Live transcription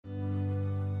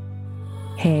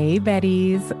Hey,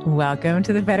 Betties. Welcome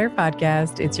to the Better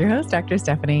Podcast. It's your host, Dr.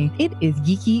 Stephanie. It is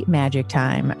geeky magic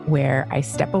time where I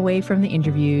step away from the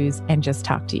interviews and just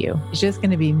talk to you. It's just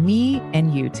going to be me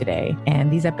and you today.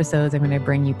 And these episodes, I'm going to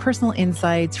bring you personal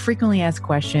insights, frequently asked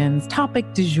questions,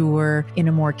 topic du jour in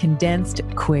a more condensed,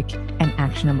 quick, and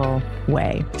actionable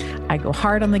way. I go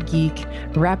hard on the geek,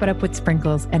 wrap it up with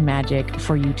sprinkles and magic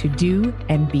for you to do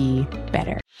and be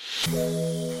better.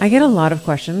 I get a lot of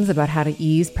questions about how to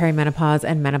ease perimenopause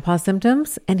and menopause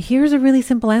symptoms, and here's a really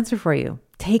simple answer for you.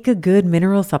 Take a good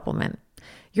mineral supplement.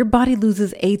 Your body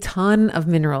loses a ton of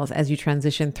minerals as you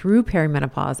transition through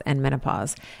perimenopause and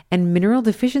menopause, and mineral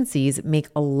deficiencies make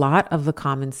a lot of the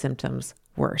common symptoms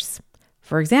worse.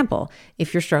 For example,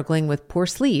 if you're struggling with poor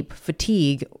sleep,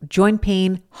 fatigue, joint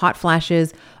pain, hot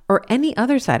flashes, or any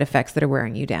other side effects that are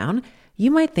wearing you down, you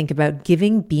might think about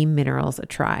giving Beam Minerals a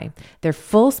try. Their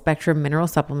full spectrum mineral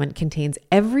supplement contains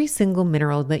every single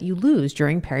mineral that you lose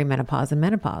during perimenopause and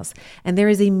menopause. And there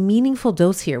is a meaningful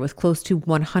dose here with close to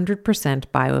 100%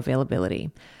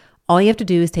 bioavailability. All you have to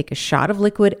do is take a shot of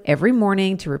liquid every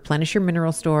morning to replenish your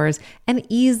mineral stores and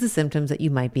ease the symptoms that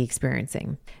you might be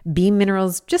experiencing. Beam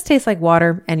Minerals just taste like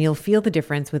water, and you'll feel the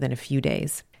difference within a few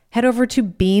days. Head over to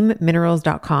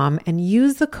beamminerals.com and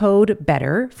use the code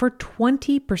BETTER for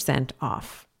 20%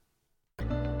 off.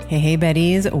 Hey,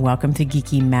 Betties. Welcome to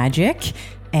Geeky Magic.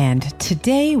 And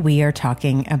today we are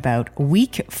talking about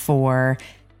week 4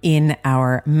 in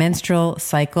our menstrual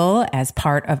cycle as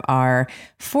part of our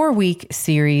 4-week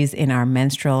series in our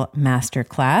menstrual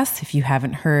masterclass. If you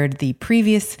haven't heard the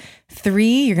previous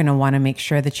 3, you're going to want to make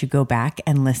sure that you go back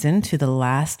and listen to the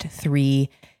last 3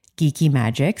 Geeky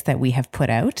Magics that we have put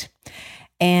out.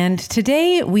 And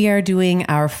today we are doing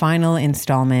our final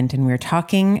installment, and we're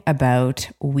talking about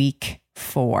week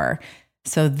 4.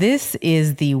 So this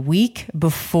is the week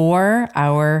before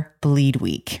our bleed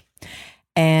week.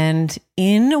 And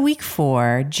in week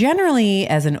 4, generally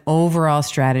as an overall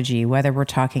strategy, whether we're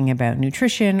talking about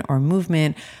nutrition or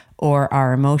movement or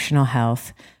our emotional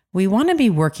health, we want to be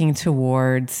working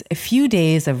towards a few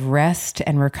days of rest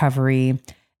and recovery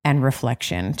and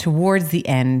reflection towards the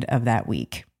end of that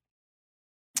week.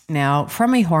 Now,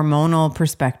 from a hormonal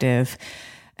perspective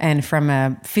and from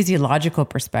a physiological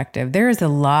perspective, there is a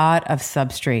lot of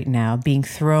substrate now being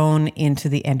thrown into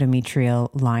the endometrial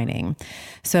lining.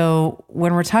 So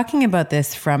when we're talking about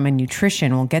this from a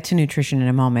nutrition, we'll get to nutrition in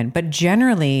a moment, but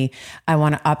generally I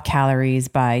want to up calories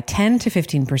by 10 to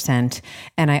 15%.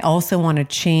 And I also want to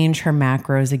change her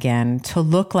macros again to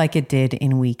look like it did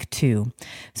in week 2.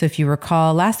 So if you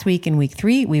recall last week in week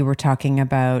 3, we were talking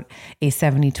about a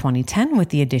 70-20-10 with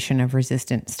the addition of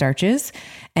resistant starches.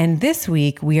 And this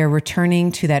week we are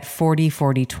returning to that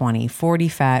 40-40-20, 40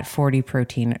 fat, 40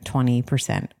 protein,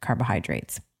 20%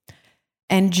 carbohydrates.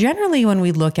 And generally, when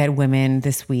we look at women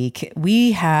this week,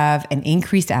 we have an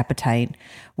increased appetite,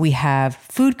 we have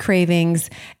food cravings,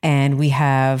 and we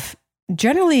have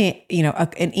generally,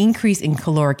 an increase in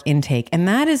caloric intake. And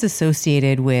that is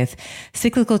associated with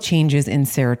cyclical changes in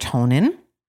serotonin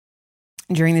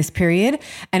during this period.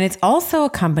 And it's also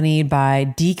accompanied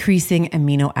by decreasing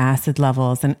amino acid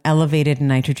levels and elevated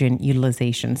nitrogen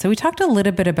utilization. So we talked a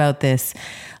little bit about this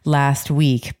last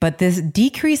week, but this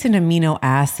decrease in amino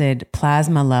acid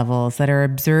plasma levels that are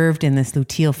observed in this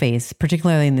luteal phase,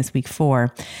 particularly in this week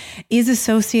 4, is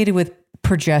associated with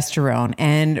progesterone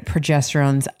and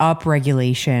progesterone's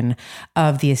upregulation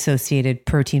of the associated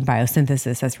protein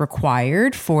biosynthesis that's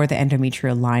required for the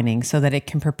endometrial lining so that it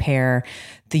can prepare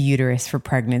the uterus for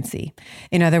pregnancy.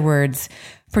 In other words,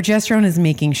 progesterone is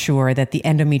making sure that the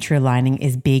endometrial lining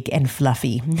is big and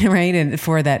fluffy, right? And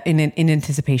for that, in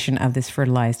anticipation of this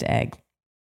fertilized egg.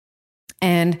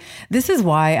 And this is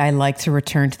why I like to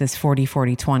return to this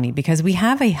 40-40-20, because we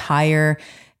have a higher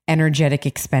energetic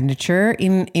expenditure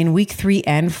in week 3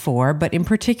 and 4, but in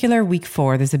particular week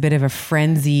 4, there's a bit of a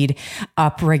frenzied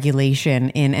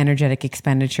upregulation in energetic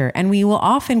expenditure. And we will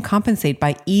often compensate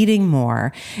by eating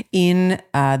more in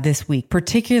this week,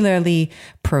 particularly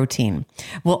protein.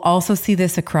 We'll also see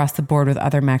this across the board with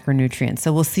other macronutrients.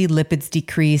 So we'll see lipids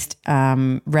decreased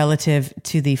relative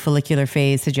to the follicular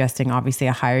phase, suggesting obviously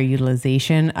a higher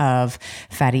utilization of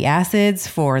fatty acids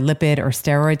for lipid or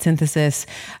steroid synthesis,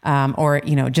 or,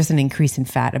 just an increase in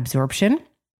fat absorption.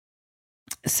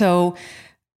 So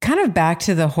kind of back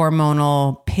to the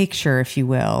hormonal picture, if you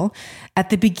will, at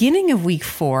the beginning of week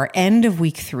 4, end of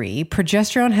week 3,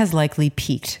 progesterone has likely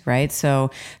peaked, right?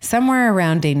 So somewhere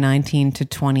around day 19 to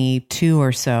 22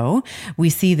 or so, we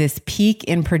see this peak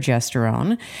in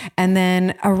progesterone. And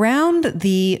then around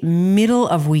the middle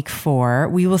of week 4,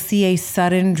 we will see a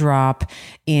sudden drop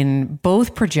in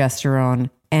both progesterone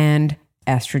and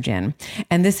estrogen.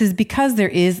 And this is because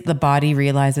the body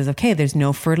realizes, okay, there's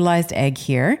no fertilized egg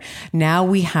here. Now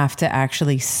we have to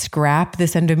actually scrap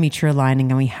this endometrial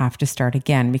lining and we have to start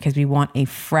again because we want a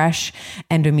fresh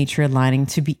endometrial lining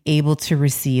to be able to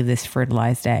receive this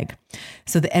fertilized egg.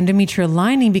 So the endometrial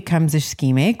lining becomes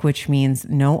ischemic, which means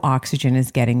no oxygen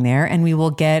is getting there. And we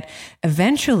will get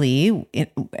eventually,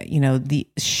 the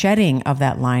shedding of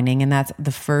that lining. And that's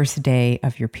the first day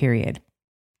of your period.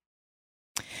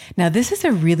 Now, this is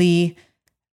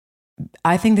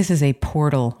I think this is a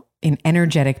portal, an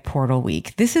energetic portal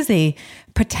week. This is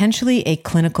potentially a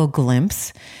clinical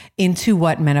glimpse into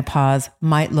what menopause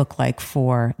might look like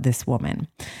for this woman.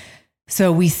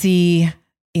 So we see,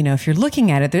 if you're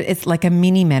looking at it, it's like a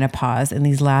mini menopause in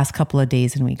these last couple of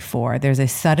days in week 4. There's a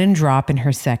sudden drop in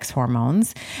her sex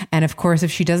hormones. And of course,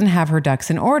 if she doesn't have her ducks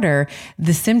in order,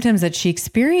 the symptoms that she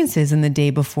experiences in the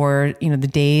day before, the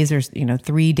days or,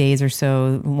 3 days or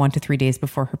so, 1 to 3 days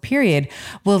before her period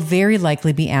will very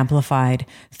likely be amplified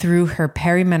through her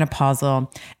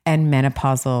perimenopausal and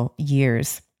menopausal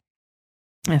years.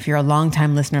 If you're a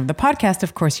longtime listener of the podcast,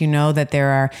 of course, you know that there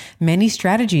are many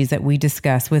strategies that we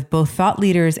discuss with both thought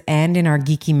leaders and in our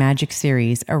Geeky Magic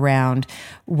series around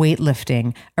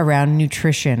weightlifting, around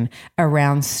nutrition,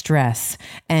 around stress.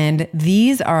 And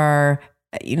these are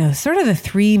sort of the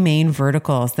 3 main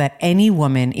verticals that any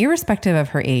woman, irrespective of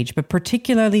her age, but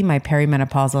particularly my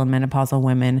perimenopausal and menopausal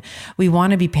women, we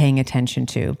want to be paying attention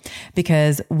to,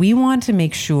 because we want to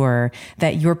make sure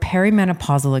that your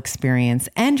perimenopausal experience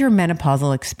and your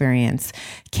menopausal experience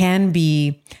can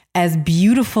be as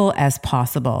beautiful as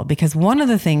possible. Because one of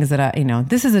the things that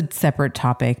this is a separate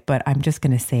topic, but I'm just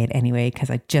going to say it anyway, because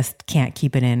I just can't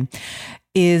keep it in,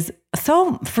 is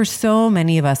for so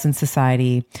many of us in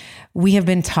society, we have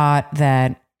been taught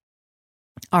that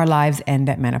our lives end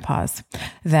at menopause,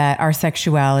 that our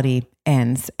sexuality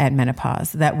ends at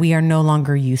menopause, that we are no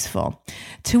longer useful.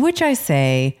 To which I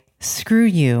say, screw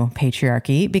you,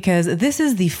 patriarchy, because this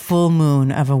is the full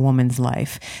moon of a woman's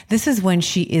life. This is when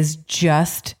she is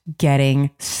just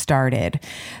getting started.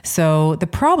 So the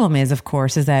problem is, of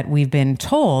course, is that we've been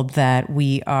told that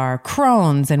we are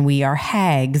crones and we are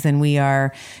hags and we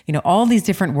are, all these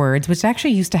different words, which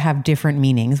actually used to have different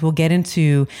meanings. We'll get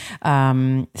into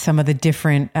some of the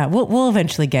different, we'll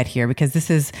eventually get here, because this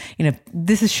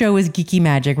show is Geeky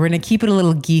Magic. We're going to keep it a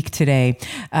little geek today.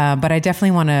 But I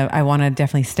want to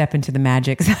definitely step into the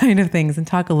magic side of things and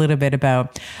talk a little bit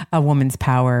about a woman's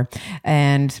power.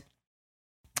 And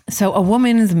so a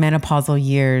woman's menopausal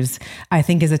years, I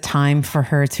think, is a time for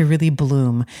her to really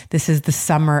bloom. This is the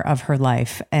summer of her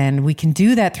life. And we can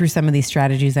do that through some of these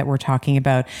strategies that we're talking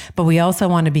about. But we also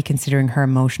want to be considering her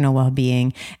emotional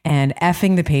well-being and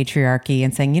effing the patriarchy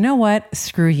and saying, you know what,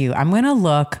 screw you. I'm going to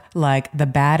look like the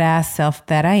badass self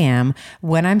that I am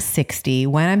when I'm 60,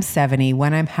 when I'm 70,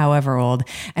 when I'm however old.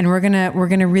 And we're going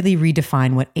to really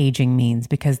redefine what aging means,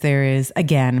 because there is,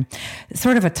 again,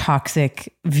 sort of a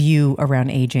toxic view around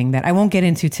aging that I won't get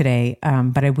into today,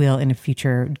 but I will in a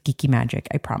future Geeky Magic,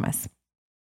 I promise.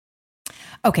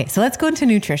 Okay, so let's go into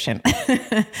nutrition.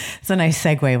 It's a nice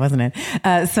segue, wasn't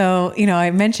it? So,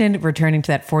 I mentioned returning to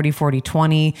that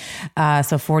 40-40-20.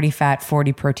 So 40 fat,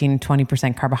 40 protein,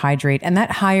 20% carbohydrate. And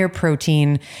that higher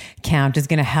protein count is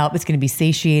going to help. It's going to be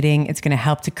satiating. It's going to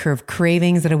help to curb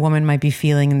cravings that a woman might be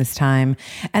feeling in this time.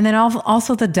 And then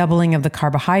also the doubling of the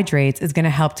carbohydrates is going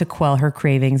to help to quell her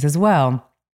cravings as well,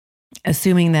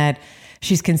 assuming that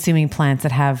she's consuming plants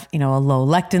that have, a low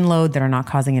lectin load, that are not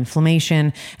causing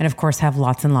inflammation, and of course have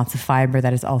lots and lots of fiber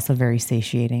that is also very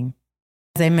satiating.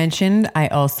 As I mentioned, I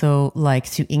also like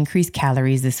to increase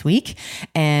calories this week.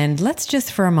 And let's just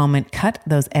for a moment cut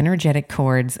those energetic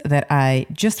cords that I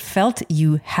just felt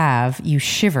you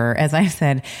shiver. As I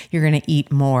said, you're going to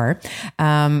eat more.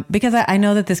 Because I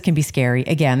know that this can be scary.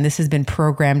 Again, this has been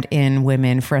programmed in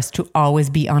women for us to always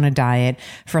be on a diet,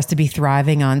 for us to be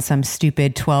thriving on some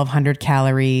stupid 1,200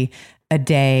 calorie a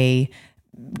day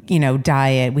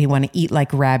diet. We want to eat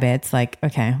like rabbits. Like,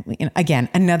 okay, again,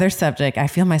 another subject. I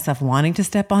feel myself wanting to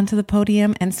step onto the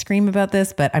podium and scream about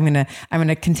this, but I'm going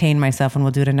to contain myself and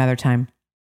we'll do it another time.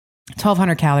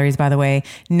 1,200 calories, by the way,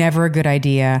 never a good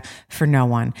idea for no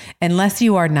one. Unless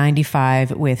you are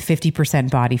 95 with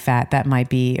 50% body fat, that might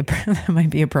be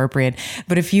appropriate.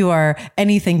 But if you are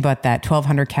anything but that,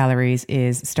 1,200 calories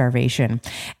is starvation.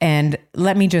 And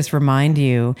let me just remind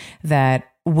you that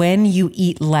when you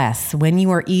eat less, when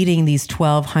you are eating these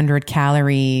 1,200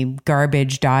 calorie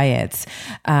garbage diets,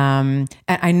 and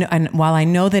while I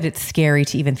know that it's scary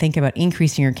to even think about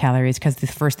increasing your calories, because the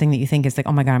first thing that you think is like,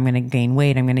 oh my God, I'm going to gain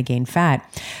weight, I'm going to gain fat.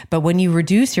 But when you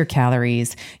reduce your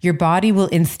calories, your body will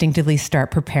instinctively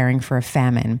start preparing for a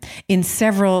famine in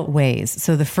several ways.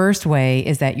 So the first way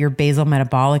is that your basal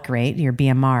metabolic rate, your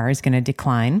BMR, is going to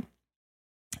decline.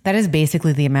 That is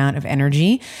basically the amount of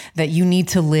energy that you need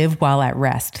to live while at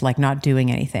rest, like not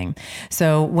doing anything.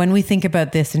 So when we think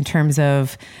about this in terms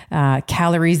of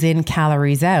calories in,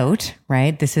 calories out,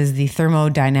 right? This is the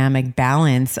thermodynamic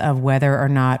balance of whether or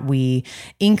not we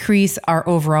increase our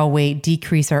overall weight,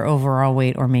 decrease our overall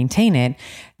weight, or maintain it.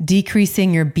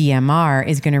 Decreasing your BMR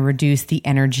is going to reduce the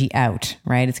energy out,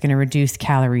 right? It's going to reduce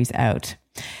calories out.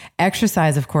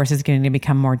 Exercise, of course, is going to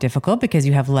become more difficult because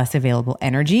you have less available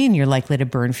energy and you're likely to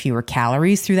burn fewer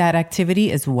calories through that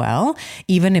activity as well,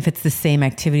 even if it's the same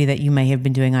activity that you may have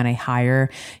been doing on a higher,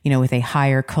 with a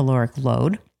higher caloric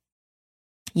load.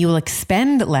 You will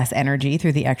expend less energy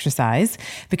through the exercise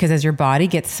because as your body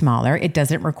gets smaller, it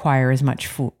doesn't require as much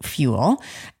fuel.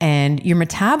 And your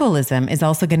metabolism is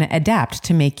also going to adapt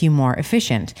to make you more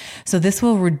efficient. So this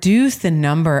will reduce the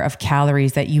number of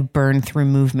calories that you burn through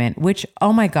movement, which,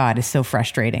 oh my God, is so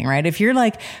frustrating, right? If you're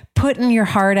like putting your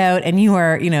heart out and you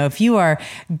are, if you are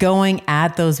going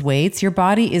at those weights, your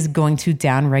body is going to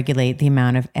downregulate the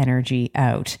amount of energy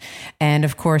out. And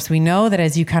of course, we know that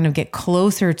as you kind of get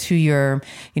closer to your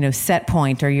set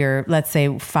point or your, let's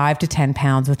say 5 to 10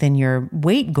 pounds within your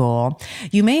weight goal,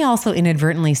 you may also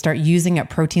inadvertently start using up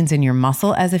proteins in your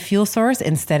muscle as a fuel source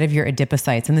instead of your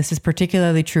adipocytes. And this is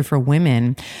particularly true for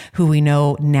women who we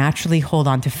know naturally hold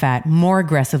on to fat more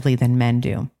aggressively than men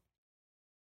do.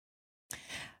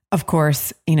 Of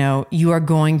course, you are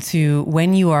going to,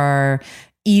 when you are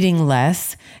eating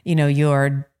less,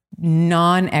 your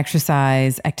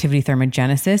non-exercise activity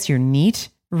thermogenesis, your NEAT,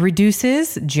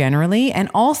 reduces generally.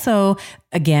 And also,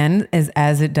 again,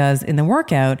 as it does in the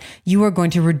workout, you are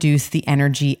going to reduce the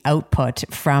energy output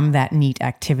from that NEAT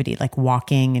activity, like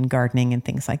walking and gardening and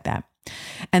things like that.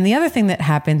 And the other thing that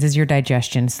happens is your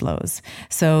digestion slows.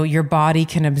 So your body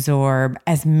can absorb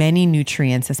as many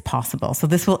nutrients as possible. So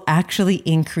this will actually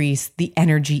increase the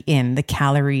energy in, the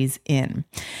calories in.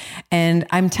 And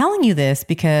I'm telling you this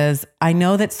because I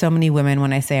know that so many women,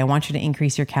 when I say, I want you to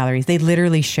increase your calories, they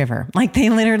literally shiver. Like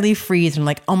they literally freeze and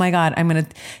like, oh my God, I'm going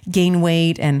to gain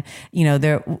weight. And,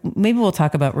 maybe we'll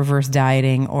talk about reverse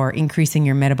dieting or increasing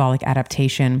your metabolic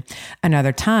adaptation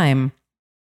another time.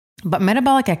 But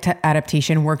metabolic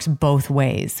adaptation works both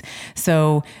ways.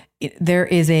 So there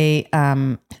is a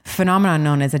phenomenon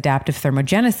known as adaptive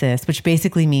thermogenesis, which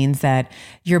basically means that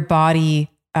your body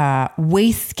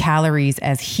wastes calories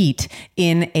as heat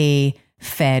in a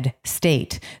fed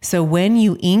state. So when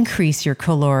you increase your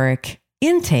caloric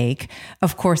intake,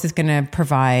 of course, it's going to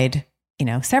provide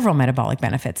several metabolic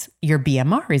benefits. Your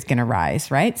BMR is going to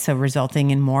rise, right? So resulting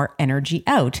in more energy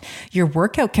out. Your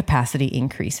workout capacity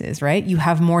increases, right? You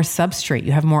have more substrate,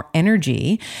 you have more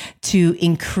energy to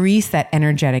increase that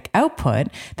energetic output.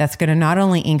 That's going to not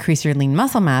only increase your lean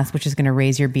muscle mass, which is going to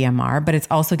raise your BMR, but it's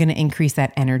also going to increase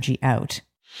that energy out.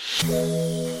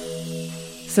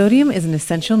 Sodium is an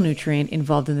essential nutrient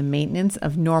involved in the maintenance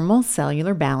of normal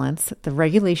cellular balance, the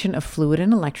regulation of fluid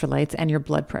and electrolytes, and your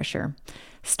blood pressure.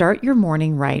 Start your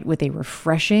morning right with a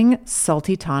refreshing,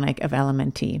 salty tonic of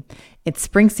LMNT. It's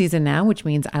spring season now, which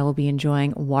means I will be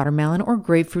enjoying watermelon or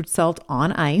grapefruit salt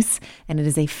on ice, and it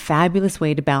is a fabulous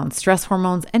way to balance stress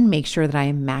hormones and make sure that I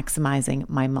am maximizing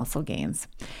my muscle gains.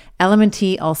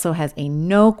 LMNT also has a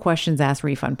no questions asked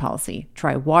refund policy.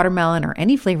 Try watermelon or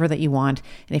any flavor that you want,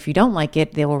 and if you don't like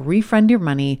it, they will refund your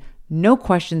money. No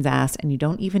questions asked, and you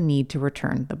don't even need to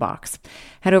return the box.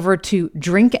 Head over to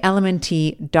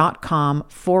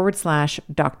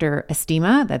drinklmnt.com/Dr.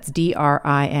 Estima. That's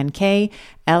DRINK,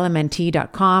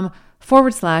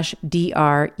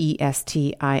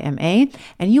 LMNT.com/DRESTIMA,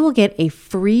 and you will get a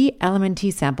free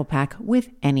LMNT sample pack with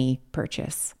any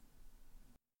purchase.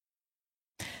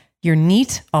 Your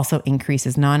NEAT also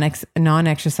increases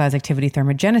non-exercise activity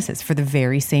thermogenesis for the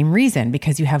very same reason,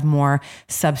 because you have more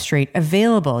substrate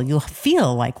available. You'll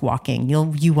feel like walking.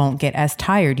 You won't get as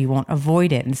tired. You won't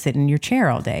avoid it and sit in your chair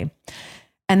all day.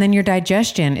 And then your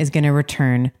digestion is going to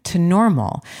return to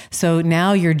normal. So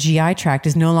now your GI tract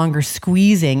is no longer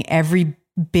squeezing every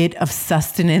bit of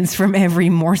sustenance from every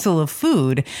morsel of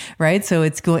food, right? So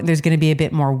there's going to be a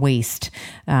bit more waste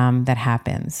that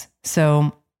happens.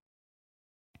 So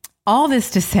all this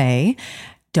to say,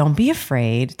 don't be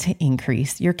afraid to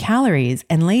increase your calories.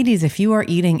 And ladies, if you are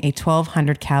eating a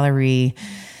 1,200 calorie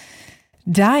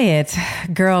Diet,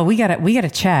 girl, we gotta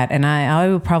chat, and I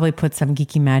will probably put some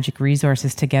Geeky Magic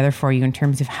resources together for you in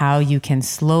terms of how you can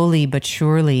slowly but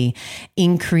surely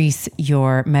increase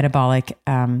your metabolic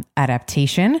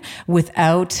adaptation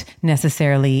without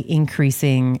necessarily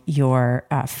increasing your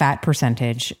fat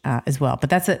percentage as well. But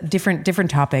that's a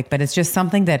different topic. But it's just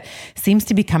something that seems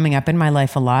to be coming up in my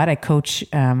life a lot. I coach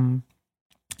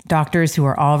doctors who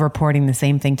are all reporting the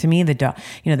same thing to me.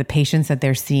 The patients that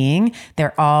they're seeing,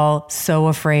 they're all so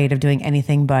afraid of doing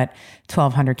anything but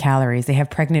 1,200 calories. They have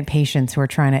pregnant patients who are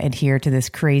trying to adhere to this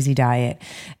crazy diet.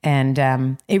 And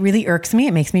it really irks me.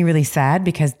 It makes me really sad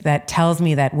because that tells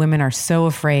me that women are so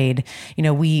afraid.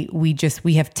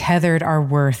 We have tethered our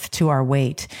worth to our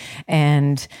weight.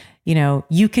 And,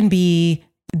 you can be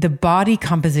the body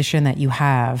composition that you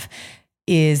have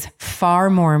is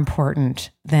far more important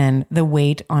than the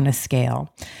weight on a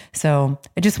scale. So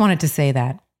I just wanted to say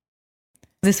that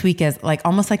this week is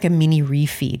almost like a mini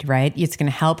refeed, right? It's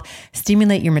going to help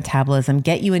stimulate your metabolism,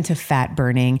 get you into fat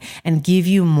burning, and give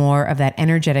you more of that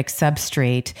energetic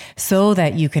substrate so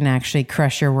that you can actually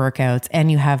crush your workouts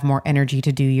and you have more energy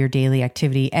to do your daily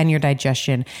activity, and your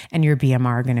digestion and your BMR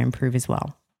are going to improve as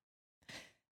well.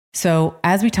 So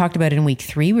as we talked about in week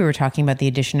 3, we were talking about the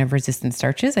addition of resistant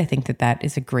starches. I think that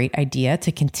is a great idea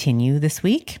to continue this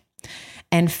week.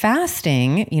 And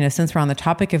fasting, since we're on the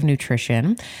topic of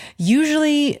nutrition,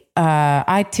 usually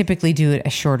I typically do it a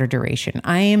shorter duration.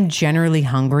 I am generally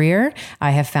hungrier.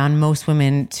 I have found most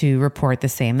women to report the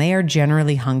same. They are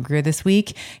generally hungrier this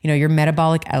week. Your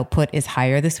metabolic output is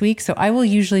higher this week. So I will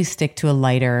usually stick to a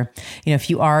lighter, if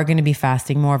you are going to be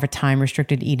fasting, more of a time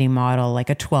restricted eating model, like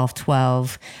a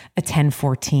 12-12, a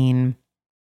 10-14,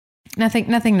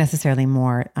 nothing necessarily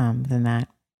more than that.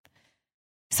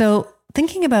 So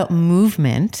thinking about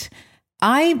movement,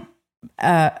 I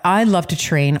love to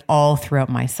train all throughout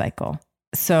my cycle.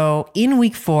 So in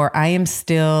week 4, I am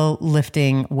still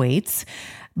lifting weights,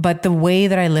 but the way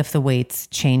that I lift the weights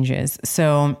changes.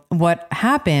 So what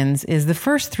happens is the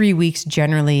first 3 weeks,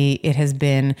 generally it has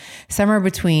been somewhere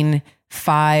between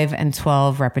 5 and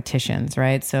 12 repetitions,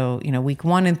 right? So, week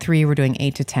 1 and 3, we're doing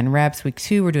 8 to 10 reps. Week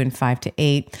 2, we're doing 5 to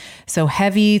 8. So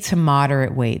heavy to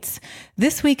moderate weights.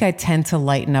 This week, I tend to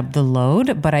lighten up the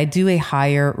load, but I do a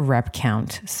higher rep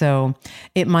count. So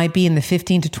it might be in the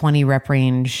 15 to 20 rep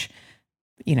range,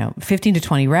 15 to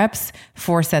 20 reps,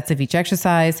 4 sets of each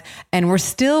exercise. And we're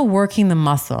still working the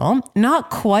muscle,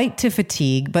 not quite to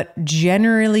fatigue, but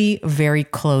generally very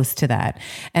close to that.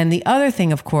 And the other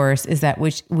thing, of course, is that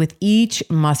with each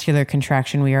muscular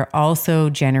contraction, we are also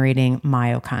generating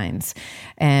myokines.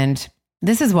 And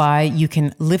this is why you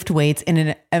can lift weights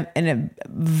in a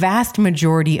vast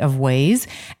majority of ways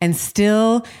and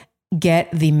still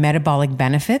get the metabolic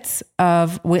benefits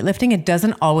of weightlifting. It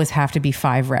doesn't always have to be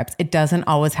 5 reps. It doesn't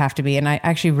always have to be. And I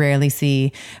actually rarely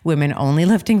see women only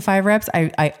lifting 5 reps.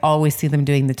 I always see them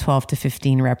doing the 12 to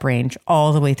 15 rep range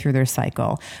all the way through their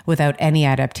cycle without any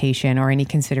adaptation or any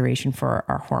consideration for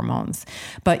our hormones.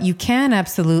 But you can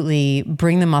absolutely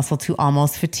bring the muscle to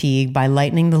almost fatigue by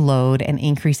lightening the load and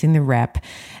increasing the rep.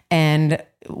 And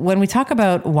when we talk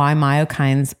about why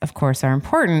myokines, of course, are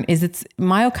important,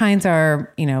 myokines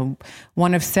are,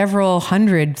 one of several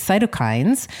hundred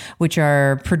cytokines, which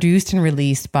are produced and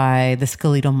released by the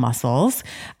skeletal muscles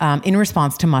in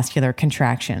response to muscular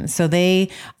contraction. So they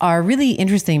are really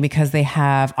interesting because they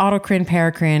have autocrine,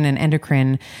 paracrine, and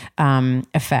endocrine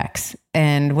effects.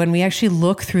 And when we actually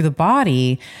look through the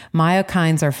body,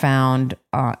 myokines are found,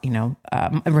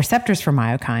 receptors for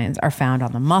myokines are found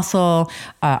on the muscle,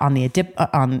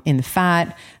 in the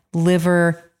fat,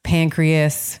 liver,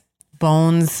 pancreas,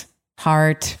 bones,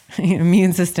 heart,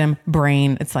 immune system,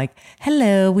 brain. It's like,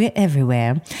 hello, we're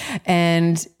everywhere.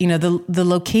 And, the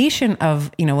location of,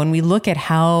 when we look at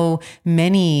how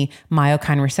many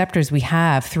myokine receptors we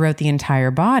have throughout the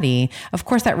entire body, of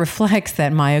course, that reflects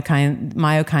that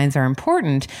myokines are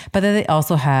important, but that they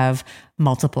also have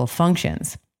multiple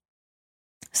functions.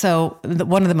 So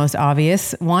one of the most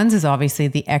obvious ones is obviously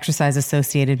the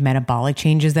exercise-associated metabolic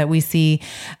changes that we see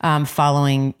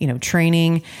following,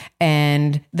 training,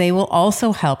 and they will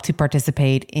also help to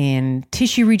participate in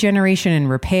tissue regeneration and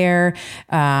repair,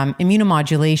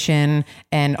 immunomodulation,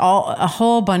 and a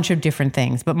whole bunch of different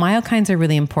things. But myokines are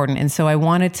really important, and so I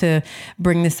wanted to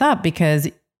bring this up because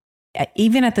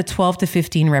even at the 12 to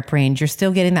 15 rep range, you're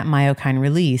still getting that myokine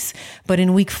release. But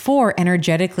in week 4,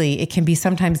 energetically, it can be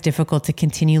sometimes difficult to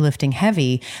continue lifting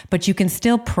heavy, but you can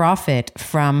still profit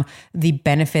from the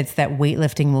benefits that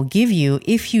weightlifting will give you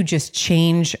if you just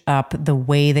change up the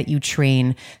way that you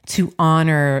train to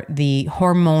honor the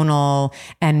hormonal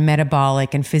and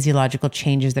metabolic and physiological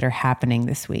changes that are happening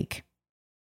this week.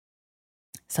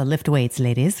 So lift weights,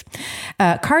 ladies.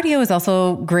 Cardio is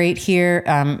also great here.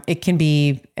 It can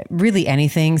be really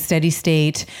anything. Steady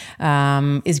state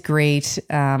is great.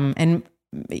 And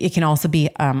it can also be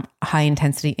high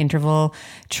intensity interval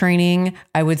training.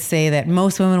 I would say that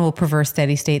most women will prefer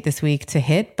steady state this week to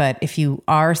HIIT, but if you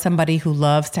are somebody who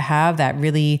loves to have that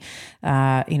really,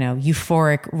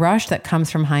 euphoric rush that comes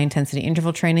from high intensity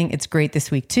interval training, it's great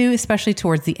this week too, especially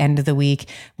towards the end of the week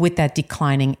with that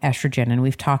declining estrogen. And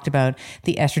we've talked about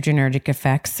the estrogenergic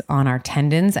effects on our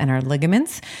tendons and our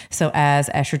ligaments. So as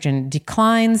estrogen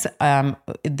declines,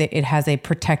 it has a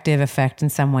protective effect in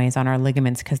some ways on our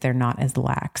ligaments because they're not as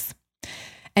lax.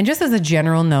 And just as a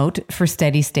general note for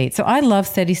steady state. So I love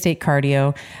steady state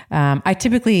cardio. I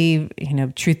typically,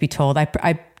 truth be told,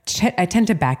 I tend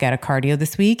to back out of cardio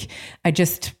this week. I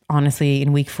just honestly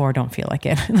in week 4 don't feel like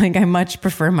it. Like I much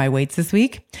prefer my weights this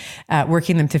week,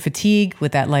 working them to fatigue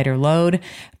with that lighter load.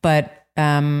 But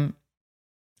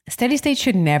steady state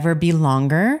should never be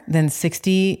longer than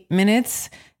 60 minutes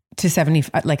to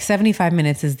 75. Like 75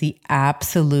 minutes is the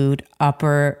absolute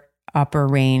upper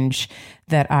range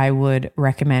that I would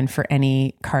recommend for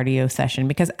any cardio session,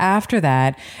 because after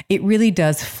that, it really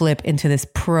does flip into this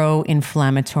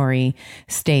pro-inflammatory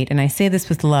state. And I say this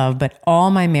with love, but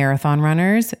all my marathon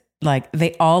runners, like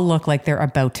they all look like they're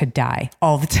about to die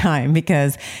all the time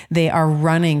because they are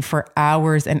running for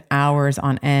hours and hours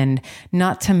on end,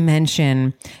 not to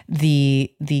mention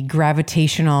the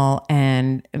gravitational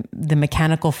and the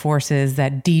mechanical forces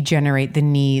that degenerate the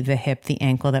knee, the hip, the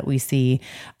ankle that we see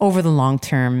over the long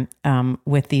term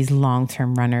with these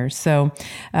long-term runners. So,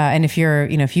 and if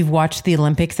you've watched the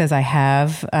Olympics as I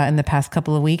have in the past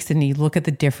couple of weeks, and you look at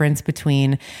the difference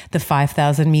between the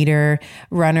 5,000 meter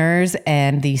runners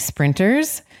and the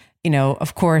sprinters,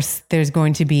 of course, there's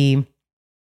going to be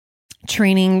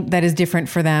training that is different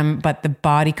for them, but the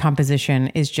body composition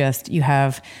is just, you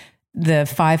have the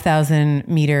 5,000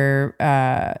 meter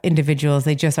individuals,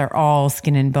 they just are all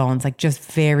skin and bones, like just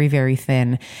very, very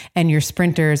thin. And your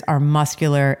sprinters are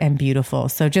muscular and beautiful.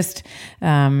 So just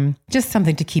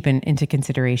something to keep into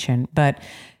consideration. But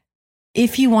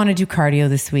if you want to do cardio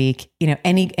this week,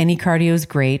 any cardio is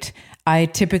great. I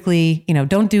typically,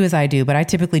 don't do as I do, but I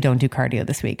typically don't do cardio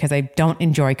this week because I don't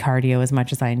enjoy cardio as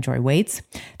much as I enjoy weights.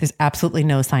 There's absolutely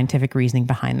no scientific reasoning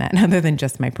behind that other than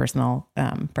just my personal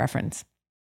preference.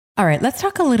 All right, let's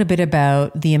talk a little bit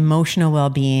about the emotional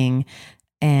well-being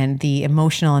and the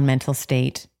emotional and mental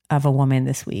state of a woman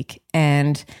this week.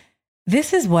 And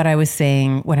this is what I was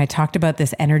saying when I talked about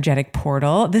this energetic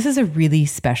portal. This is a really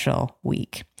special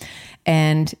week.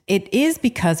 And it is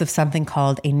because of something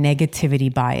called a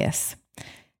negativity bias.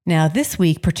 Now, this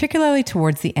week, particularly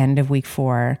towards the end of week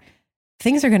 4,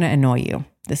 things are going to annoy you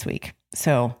this week.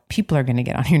 So people are going to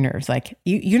get on your nerves. Like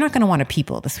you're not going to want to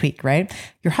people this week, right?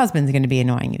 Your husband's going to be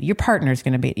annoying you. Your partner's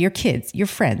going to be, your kids, your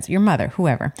friends, your mother,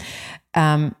 whoever.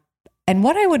 And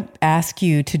what I would ask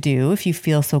you to do, if you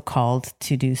feel so called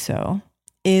to do so,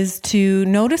 is to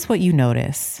notice what you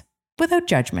notice without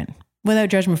judgment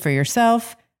for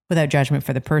yourself, without judgment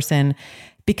for the person,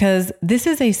 because this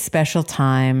is a special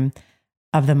time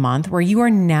of the month where you are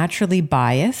naturally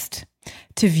biased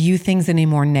to view things in a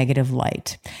more negative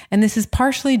light. And this is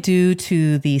partially due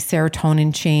to the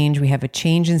serotonin change. We have a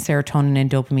change in serotonin and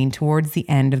dopamine towards the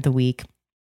end of the week.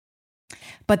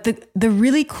 But the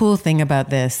really cool thing about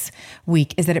this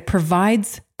week is that it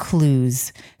provides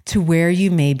clues to where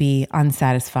you may be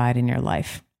unsatisfied in your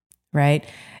life, right?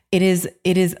 It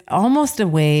is almost a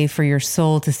way for your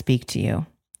soul to speak to you.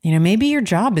 Maybe your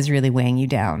job is really weighing you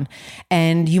down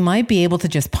and you might be able to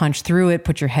just punch through it,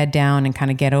 put your head down and kind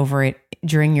of get over it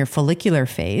during your follicular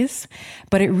phase,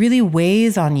 but it really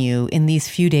weighs on you in these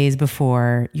few days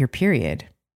before your period.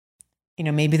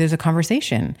 Maybe there's a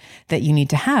conversation that you need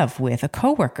to have with a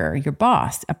coworker, your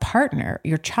boss, a partner,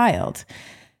 your child.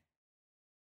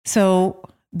 So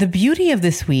the beauty of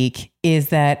this week is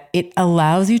that it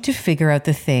allows you to figure out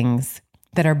the things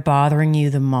that are bothering you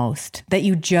the most, that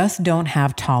you just don't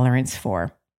have tolerance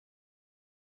for.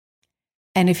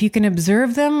 And if you can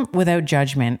observe them without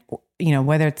judgment,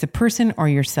 whether it's a person or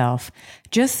yourself,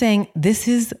 just saying,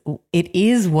 it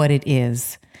is what it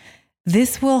is.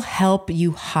 This will help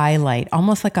you highlight,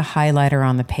 almost like a highlighter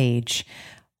on the page,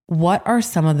 what are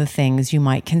some of the things you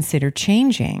might consider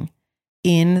changing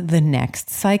in the next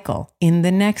cycle, in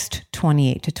the next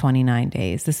 28 to 29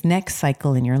 days, this next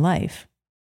cycle in your life.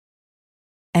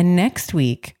 And next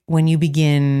week, when you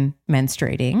begin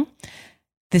menstruating,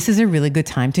 this is a really good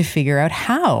time to figure out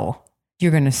how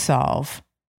you're going to solve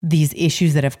these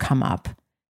issues that have come up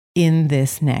in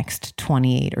this next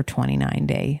 28 or 29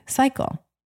 day cycle.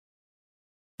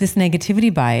 This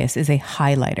negativity bias is a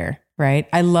highlighter, right?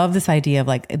 I love this idea of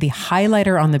like the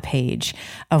highlighter on the page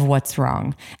of what's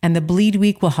wrong, and the bleed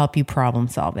week will help you problem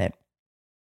solve it.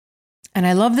 And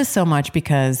I love this so much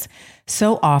because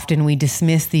so often we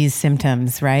dismiss these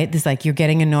symptoms, right? This like you're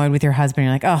getting annoyed with your husband.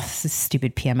 You're like, oh, this is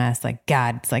stupid PMS. Like,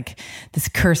 God, it's like this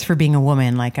curse for being a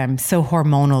woman. Like, I'm so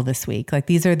hormonal this week. Like,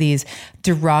 these are these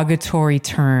derogatory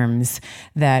terms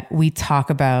that we talk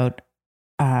about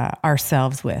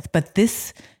ourselves with. But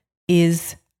this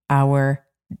is our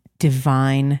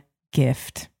divine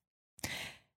gift.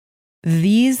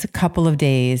 These couple of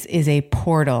days is a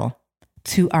portal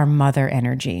to our mother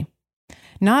energy.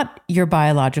 Not your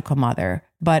biological mother,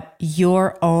 but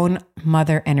your own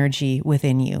mother energy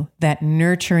within you, that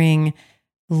nurturing,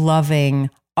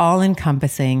 loving,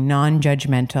 all-encompassing,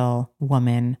 non-judgmental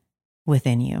woman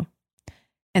within you.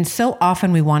 And so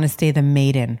often we want to stay the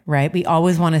maiden, right? We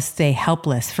always want to stay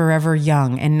helpless, forever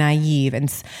young and naive,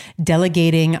 and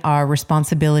delegating our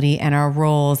responsibility and our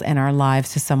roles and our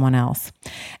lives to someone else.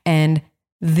 And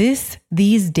these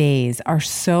days are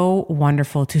so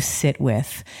wonderful to sit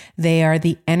with. They are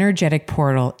the energetic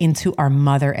portal into our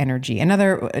mother energy.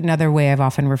 Another way I've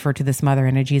often referred to this mother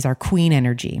energy is our queen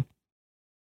energy,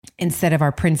 instead of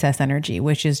our princess energy,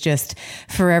 which is just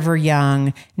forever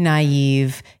young,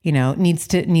 naive, needs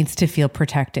to feel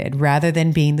protected, rather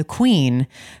than being the queen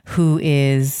who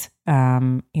is,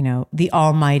 the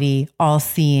almighty,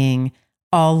 all-seeing,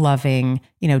 all-loving,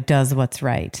 does what's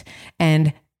right.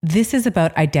 And this is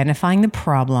about identifying the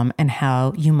problem and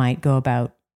how you might go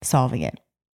about solving it.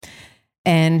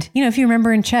 And, if you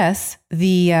remember in chess,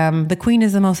 the queen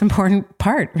is the most important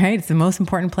part, right? It's the most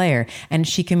important player, and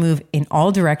she can move in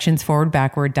all directions, forward,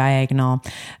 backward, diagonal.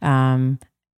 Not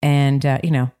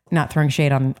throwing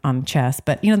shade on chess,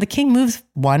 but the king moves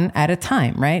one at a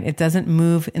time, right? It doesn't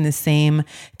move in the same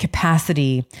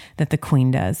capacity that the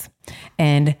queen does.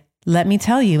 And let me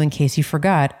tell you, in case you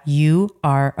forgot, you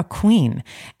are a queen,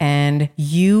 and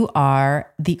you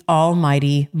are the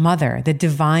almighty mother. The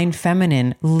divine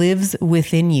feminine lives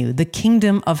within you. The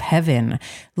kingdom of heaven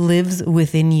lives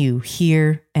within you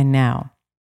here and now.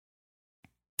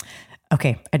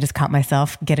 Okay, I just caught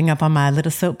myself getting up on my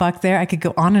little soapbox there. I could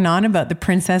go on and on about the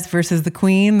princess versus the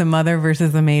queen, the mother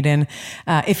versus the maiden.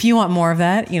 If you want more of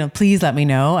that, please let me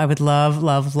know. I would love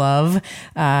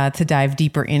to dive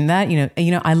deeper in that.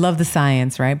 I love the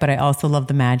science, right? But I also love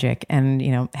the magic, and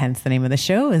hence the name of the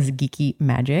show is Geeky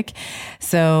Magic.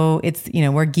 So it's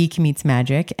where geek meets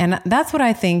magic, and that's what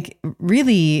I think.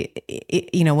 Really,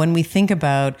 when we think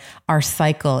about our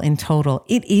cycle in total,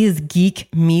 it is geek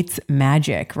meets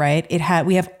magic, right?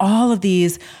 We have all of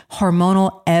these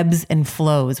hormonal ebbs and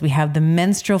flows. We have the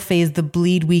menstrual phase, the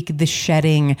bleed week, the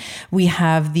shedding. We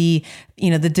have the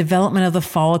development of the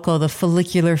follicle, the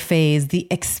follicular phase, the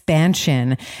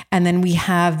expansion. And then we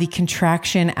have the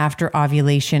contraction after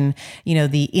ovulation,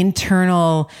 the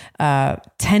internal,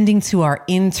 tending to our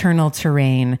internal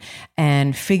terrain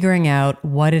and figuring out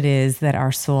what it is that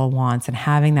our soul wants, and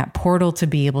having that portal to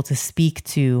be able to speak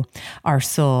to our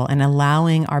soul, and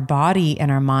allowing our body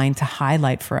and our mind to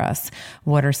highlight for us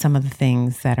what are some of the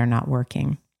things that are not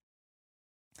working.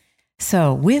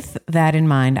 So with that in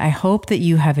mind, I hope that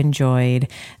you have enjoyed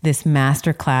this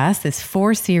masterclass, this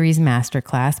 4-series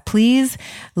masterclass. Please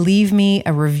leave me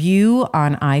a review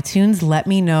on iTunes. Let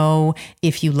me know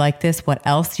if you like this, what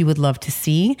else you would love to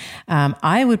see.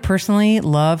 I would personally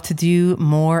love to do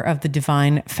more of the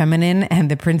divine feminine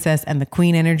and the princess and the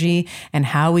queen energy, and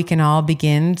how we can all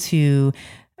begin to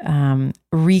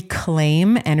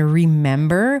reclaim and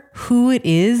remember who it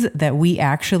is that we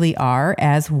actually are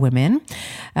as women.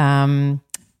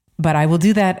 But I will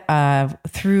do that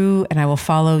through, and I will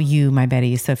follow you, my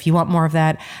Betty. So if you want more of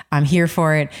that, I'm here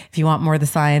for it. If you want more of the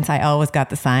science, I always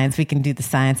got the science. We can do the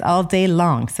science all day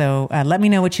long. So let me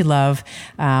know what you love,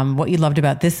 what you loved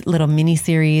about this little mini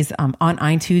series. On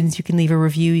iTunes, you can leave a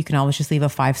review. You can always just leave a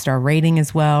 5-star rating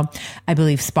as well. I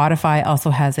believe Spotify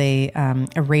also has a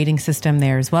rating system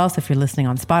there as well. So if you're listening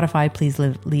on Spotify, please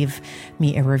leave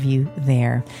me a review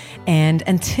there. And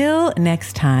until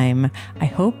next time, I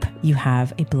hope you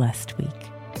have a blessed week.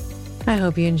 I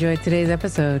hope you enjoyed today's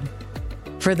episode.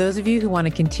 For those of you who want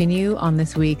to continue on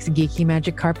this week's Geeky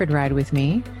Magic Carpet Ride with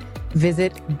me,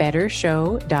 visit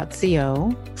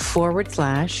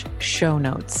bettershow.co/show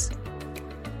notes.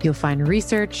 You'll find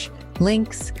research,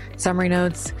 links, summary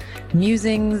notes,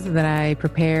 musings that I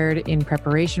prepared in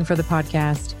preparation for the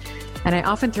podcast, and I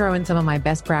often throw in some of my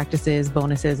best practices,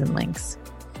 bonuses, and links.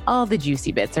 All the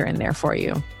juicy bits are in there for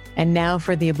you. And now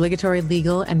for the obligatory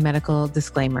legal and medical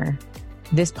disclaimer.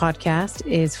 This podcast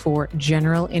is for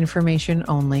general information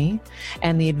only,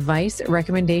 and the advice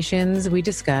recommendations we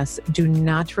discuss do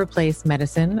not replace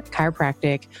medicine,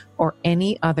 chiropractic, or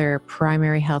any other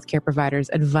primary healthcare provider's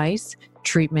advice,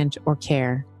 treatment, or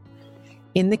care.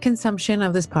 In the consumption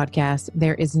of this podcast,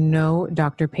 there is no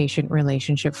doctor-patient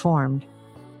relationship formed,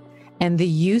 and the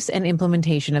use and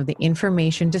implementation of the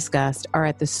information discussed are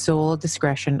at the sole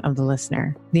discretion of the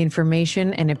listener. The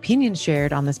information and opinions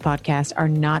shared on this podcast are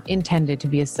not intended to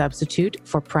be a substitute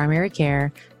for primary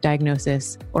care,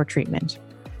 diagnosis, or treatment.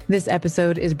 This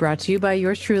episode is brought to you by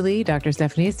yours truly, Dr.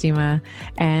 Stephanie Estima,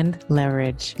 and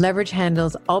Leverage. Leverage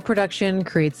handles all production,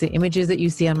 creates the images that you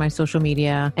see on my social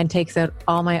media, and takes out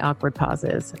all my awkward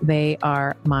pauses. They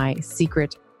are my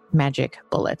secret magic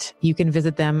bullet. You can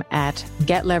visit them at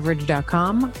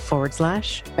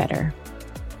getleverage.com/better.